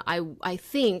when I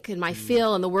think, and my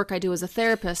feel and the work I do as a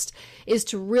therapist, is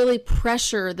to really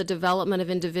pressure the development of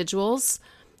individuals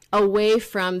away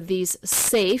from these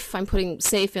safe, I'm putting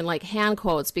safe in like hand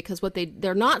quotes, because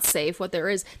they're not safe. What there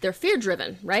is, they're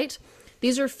fear-driven, right?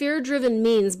 These are fear-driven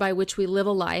means by which we live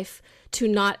a life to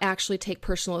not actually take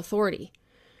personal authority.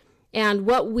 And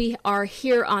what we are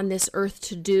here on this earth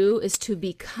to do is to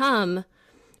become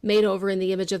made over in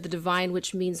the image of the divine,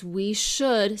 which means we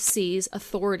should seize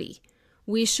authority.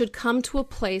 We should come to a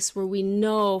place where we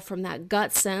know from that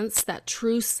gut sense, that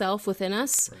true self within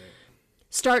us, right,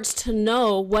 starts to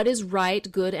know what is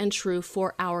right, good, and true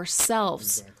for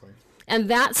ourselves. Exactly. And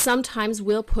that sometimes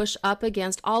will push up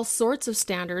against all sorts of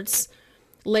standards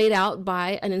laid out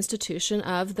by an institution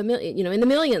of in the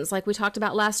millions, like we talked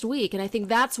about last week. And I think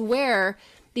that's where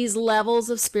these levels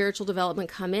of spiritual development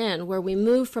come in, where we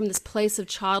move from this place of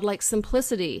childlike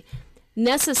simplicity,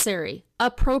 necessary,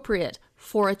 appropriate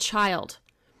for a child,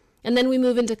 And then we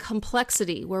move into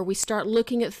complexity, where we start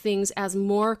looking at things as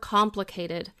more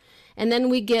complicated. And then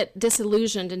we get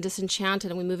disillusioned and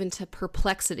disenchanted, and we move into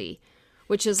perplexity,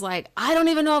 which is like, I don't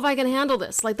even know if I can handle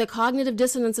this. Like, the cognitive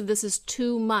dissonance of this is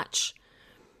too much.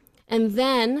 And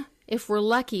then, if we're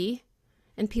lucky,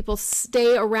 and people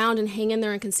stay around and hang in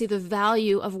there and can see the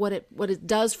value of what it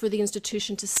does for the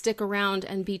institution to stick around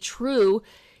and be true,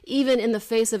 even in the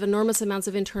face of enormous amounts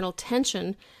of internal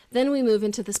tension, then we move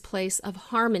into this place of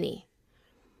harmony,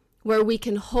 where we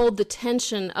can hold the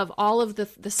tension of all of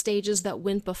the stages that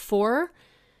went before,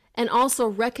 and also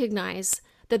recognize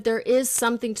that there is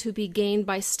something to be gained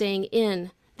by staying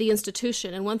in the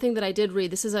institution. And one thing that I did read,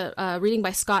 this is a reading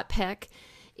by Scott Peck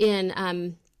in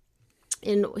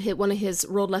one of his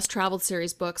Road Less Traveled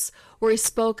series books, where he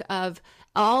spoke of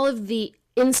all of the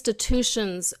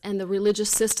institutions and the religious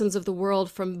systems of the world,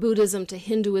 from Buddhism to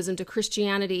Hinduism to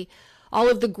Christianity, all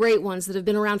of the great ones that have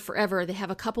been around forever. They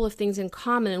have a couple of things in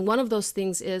common, and one of those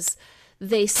things is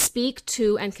they speak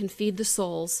to and can feed the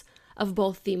souls of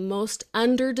both the most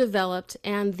underdeveloped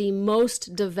and the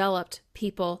most developed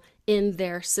people in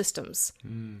their systems.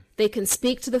 They can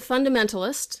speak to the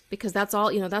fundamentalist, because that's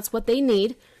all, that's what they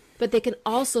need, but they can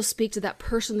also speak to that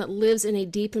person that lives in a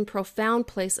deep and profound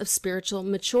place of spiritual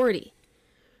maturity.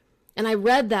 And I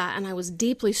read that and I was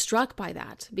deeply struck by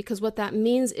that, because what that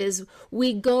means is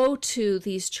we go to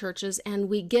these churches and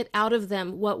we get out of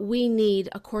them what we need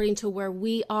according to where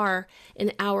we are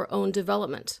in our own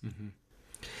development. Mm-hmm.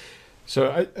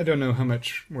 So I don't know how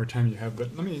much more time you have,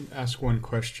 but let me ask one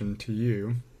question to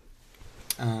you.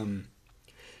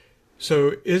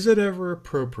 So is it ever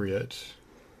appropriate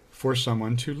for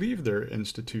someone to leave their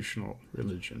institutional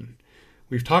religion?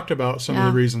 We've talked about some of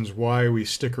the reasons why we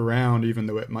stick around, even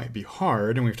though it might be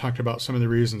hard. And we've talked about some of the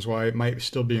reasons why it might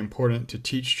still be important to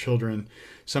teach children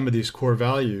some of these core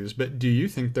values. But do you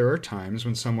think there are times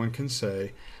when someone can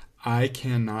say, I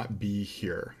cannot be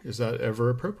here? Is that ever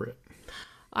appropriate?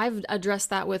 I've addressed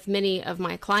that with many of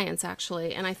my clients,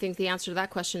 actually, and I think the answer to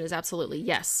that question is absolutely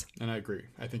yes. And I agree.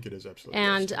 I think it is absolutely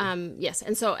yes. And yes,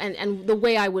 and so and the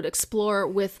way I would explore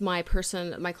with my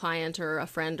client or a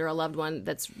friend or a loved one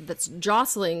that's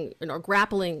jostling or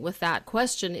grappling with that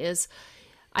question is,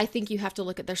 I think you have to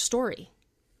look at their story,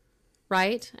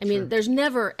 right? I mean, there's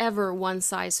never ever one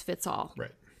size fits all,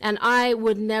 right? And I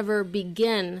would never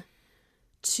begin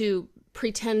to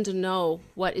pretend to know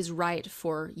what is right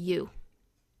for you.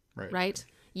 Right?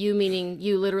 You meaning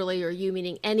you literally, or you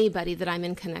meaning anybody that I'm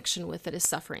in connection with that is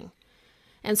suffering.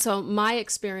 And so my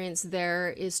experience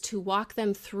there is to walk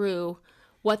them through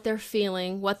what they're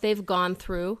feeling, what they've gone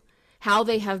through, how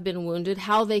they have been wounded,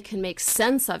 how they can make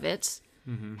sense of it,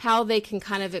 how they can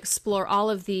kind of explore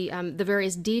all of the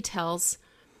various details,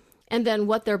 and then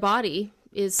what their body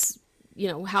is,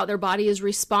 how their body is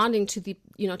responding to the,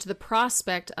 to the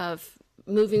prospect of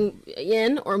moving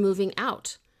in or moving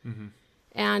out. Mm-hmm.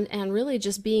 And really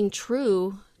just being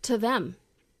true to them,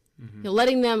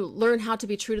 letting them learn how to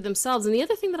be true to themselves. And the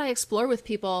other thing that I explore with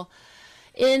people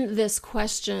in this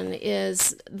question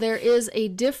is there is a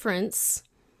difference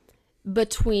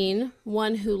between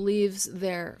one who leaves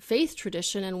their faith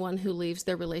tradition and one who leaves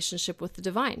their relationship with the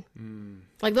divine.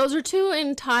 Like, those are two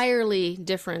entirely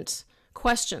different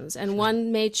questions, and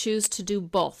one may choose to do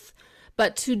both.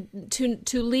 But to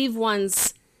leave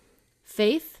one's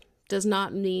faith does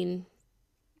not mean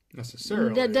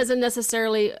necessarily. That doesn't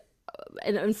necessarily,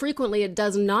 and frequently it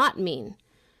does not mean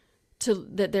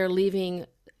that they're leaving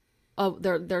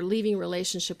they're leaving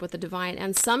relationship with the divine.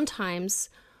 And sometimes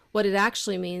what it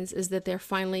actually means is that they're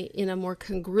finally in a more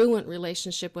congruent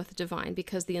relationship with the divine,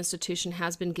 because the institution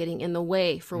has been getting in the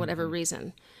way for whatever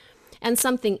reason. And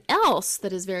something else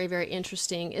that is very, very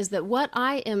interesting is that what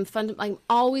I'm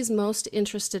always most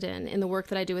interested in the work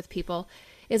that I do with people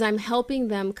is I'm helping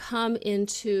them come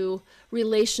into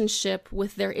relationship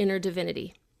with their inner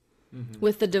divinity,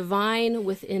 with the divine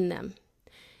within them.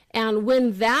 And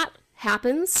when that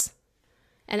happens,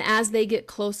 and as they get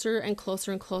closer and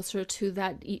closer and closer to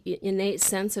that innate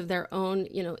sense of their own,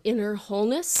 inner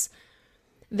wholeness,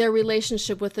 their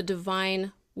relationship with the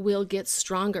divine will get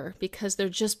stronger, because they're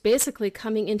just basically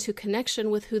coming into connection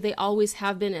with who they always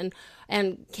have been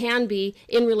and can be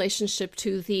in relationship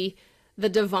to the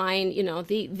divine,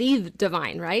 the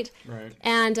divine, right? Right.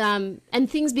 And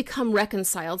things become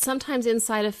reconciled, sometimes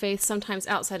inside of faith, sometimes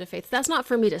outside of faith. That's not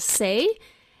for me to say,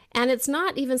 and it's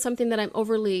not even something that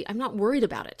I'm not worried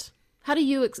about it. How do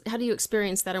you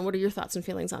experience that, and what are your thoughts and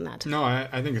feelings on that? No,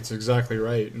 I think it's exactly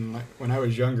right. And when I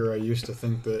was younger, I used to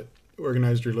think that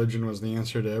organized religion was the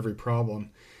answer to every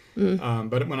problem.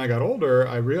 But when I got older,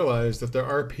 I realized that there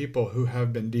are people who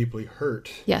have been deeply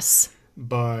hurt. Yes.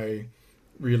 By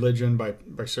religion, by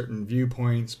certain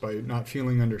viewpoints, by not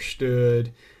feeling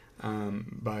understood,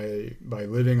 by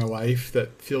living a life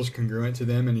that feels congruent to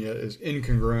them and yet is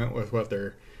incongruent with what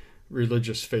their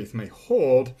religious faith may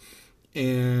hold,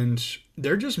 and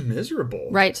they're just miserable.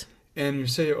 Right. And you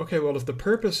say, okay, well, if the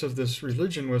purpose of this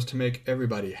religion was to make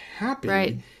everybody happy,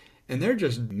 right, and they're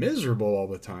just miserable all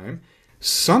the time,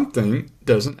 something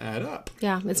doesn't add up.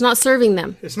 Yeah, it's not serving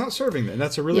them. It's not serving them.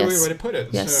 That's a really Yes. good way to put it.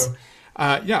 Yes. So,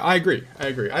 yeah, I agree.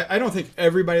 I don't think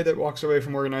everybody that walks away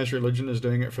from organized religion is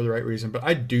doing it for the right reason, but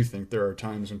I do think there are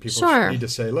times when people Sure. need to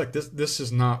say, look, this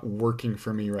is not working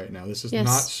for me right now. This is Yes.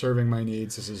 not serving my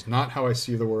needs. This is not how I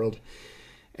see the world.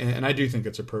 And I do think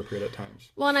it's appropriate at times.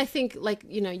 Well, and I think, like,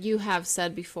 you have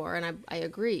said before, and I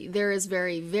agree, there is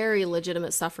very, very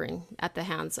legitimate suffering at the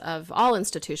hands of all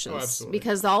institutions. Oh, absolutely.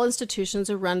 Because all institutions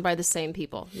are run by the same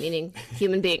people, meaning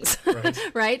human beings,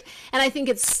 Right. right? And I think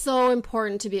it's so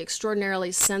important to be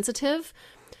extraordinarily sensitive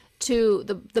to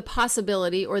the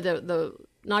possibility, or the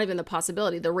not even the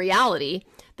possibility, the reality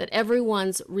that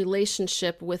everyone's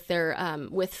relationship with their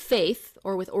with faith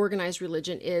or with organized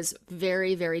religion is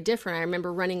very, very different. I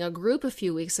remember running a group a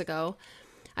few weeks ago.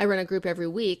 I run a group every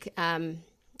week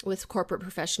with corporate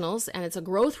professionals, and it's a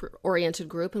growth-oriented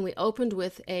group. And we opened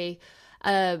with a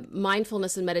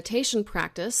mindfulness and meditation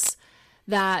practice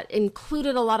that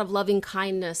included a lot of loving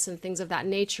kindness and things of that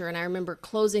nature. And I remember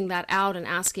closing that out and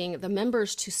asking the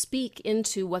members to speak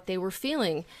into what they were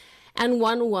feeling. And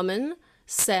one woman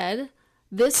said,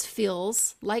 "This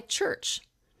feels like church."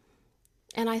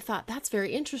 And I thought, that's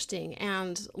very interesting.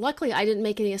 And luckily, I didn't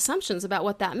make any assumptions about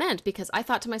what that meant, because I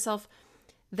thought to myself,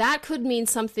 that could mean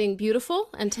something beautiful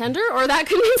and tender, or that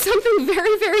could mean something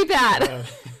very, very bad.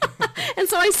 And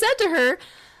so I said to her,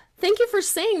 "Thank you for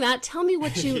saying that. Tell me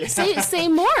what you say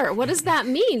more. What does that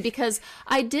mean?" Because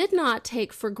I did not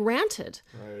take for granted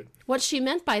Right. what she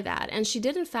meant by that. And she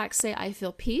did, in fact, say, "I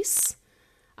feel peace.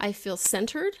 I feel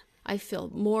centered. I feel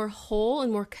more whole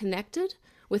and more connected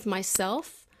with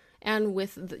myself and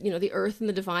with the earth and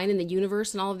the divine and the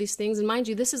universe and all of these things." And mind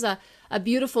you, this is a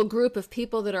beautiful group of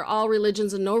people that are all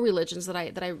religions and no religions that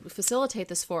I facilitate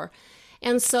this for.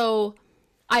 And so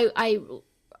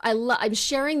I'm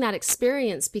sharing that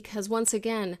experience because, once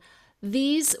again,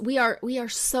 we are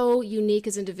so unique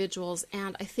as individuals.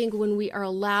 And I think when we are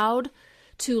allowed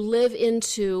to live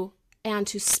into and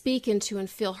to speak into and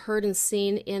feel heard and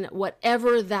seen in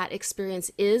whatever that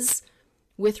experience is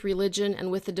with religion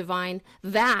and with the divine,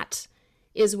 that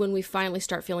is when we finally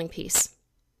start feeling peace.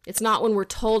 It's not when we're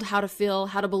told how to feel,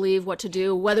 how to believe, what to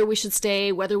do, whether we should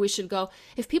stay, whether we should go.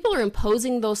 If people are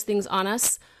imposing those things on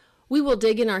us, we will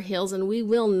dig in our heels and we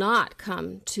will not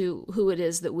come to who it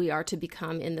is that we are to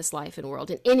become in this life and world,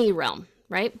 in any realm,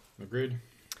 right? Agreed.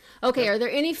 Okay, are there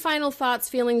any final thoughts,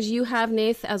 feelings you have,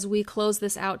 Nath, as we close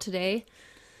this out today?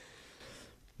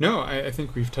 No, I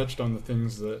think we've touched on the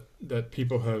things that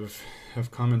people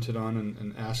have commented on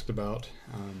and asked about.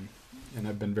 And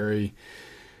I've been very,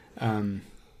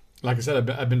 like I said,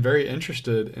 I've been very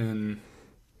interested in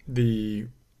the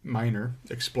minor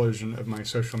explosion of my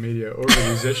social media over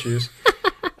these issues.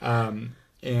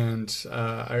 And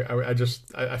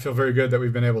I feel very good that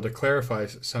we've been able to clarify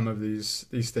some of these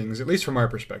things, at least from our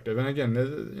perspective. And again,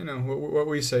 what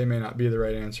we say may not be the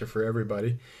right answer for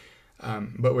everybody,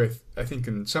 but I think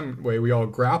in some way we all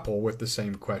grapple with the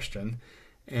same question,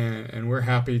 and we're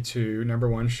happy to, number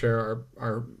one, share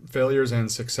our failures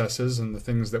and successes and the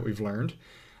things that we've learned.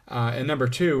 And number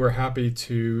two, we're happy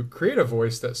to create a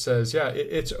voice that says, yeah,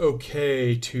 it's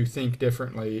okay to think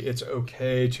differently. It's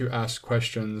okay to ask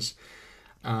questions.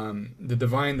 The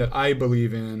divine that I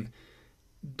believe in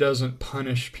doesn't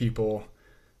punish people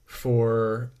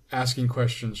for asking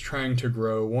questions, trying to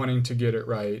grow, wanting to get it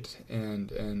right.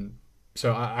 And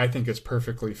so I think it's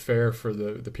perfectly fair for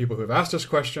the people who have asked us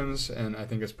questions, and I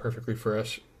think it's perfectly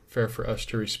fair for us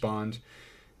to respond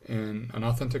in an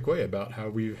authentic way about how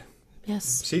we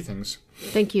see things.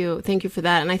 Thank you for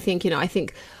that. And I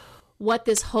think what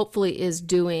this hopefully is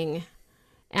doing,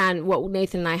 and what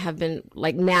Nathan and I have been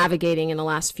like navigating in the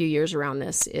last few years around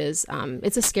this, is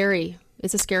it's a scary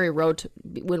road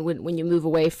when you move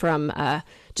away from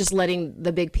just letting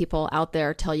the big people out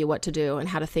there tell you what to do and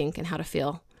how to think and how to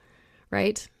feel,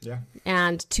 right? Yeah.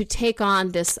 And to take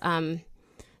on this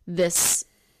this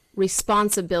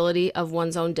responsibility of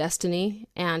one's own destiny,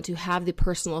 and to have the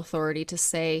personal authority to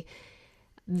say,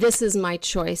 this is my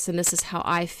choice and this is how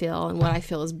I feel and what I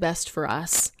feel is best for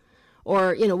us,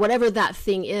 or whatever that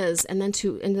thing is, and then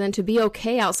to be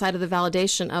okay outside of the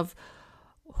validation of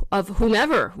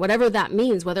whomever, whatever that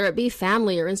means, whether it be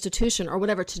family or institution or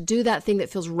whatever, to do that thing that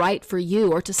feels right for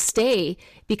you, or to stay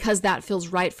because that feels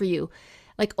right for you.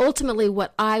 Like ultimately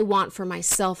what I want for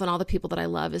myself and all the people that I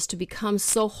love is to become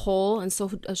so whole and so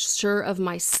sure of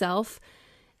myself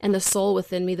and the soul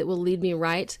within me that will lead me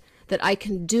right, that I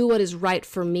can do what is right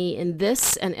for me in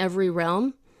this and every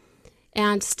realm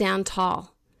and stand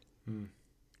tall.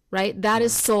 Right? That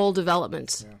is soul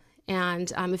development.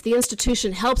 And if the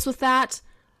institution helps with that,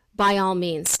 by all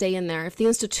means, stay in there. If the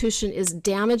institution is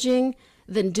damaging,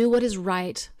 then do what is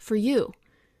right for you.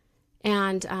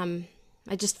 And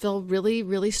I just feel really,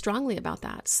 really strongly about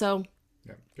that. So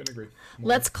yeah, can agree.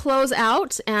 Let's close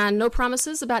out, and no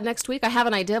promises about next week. I have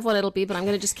an idea of what it'll be, but I'm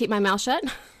going to just keep my mouth shut.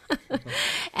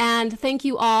 And thank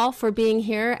you all for being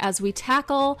here as we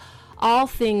tackle all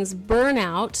things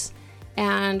burnout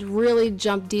and really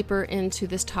jump deeper into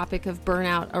this topic of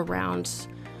burnout around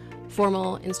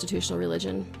formal institutional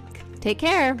religion. Take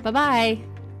care. Bye-bye.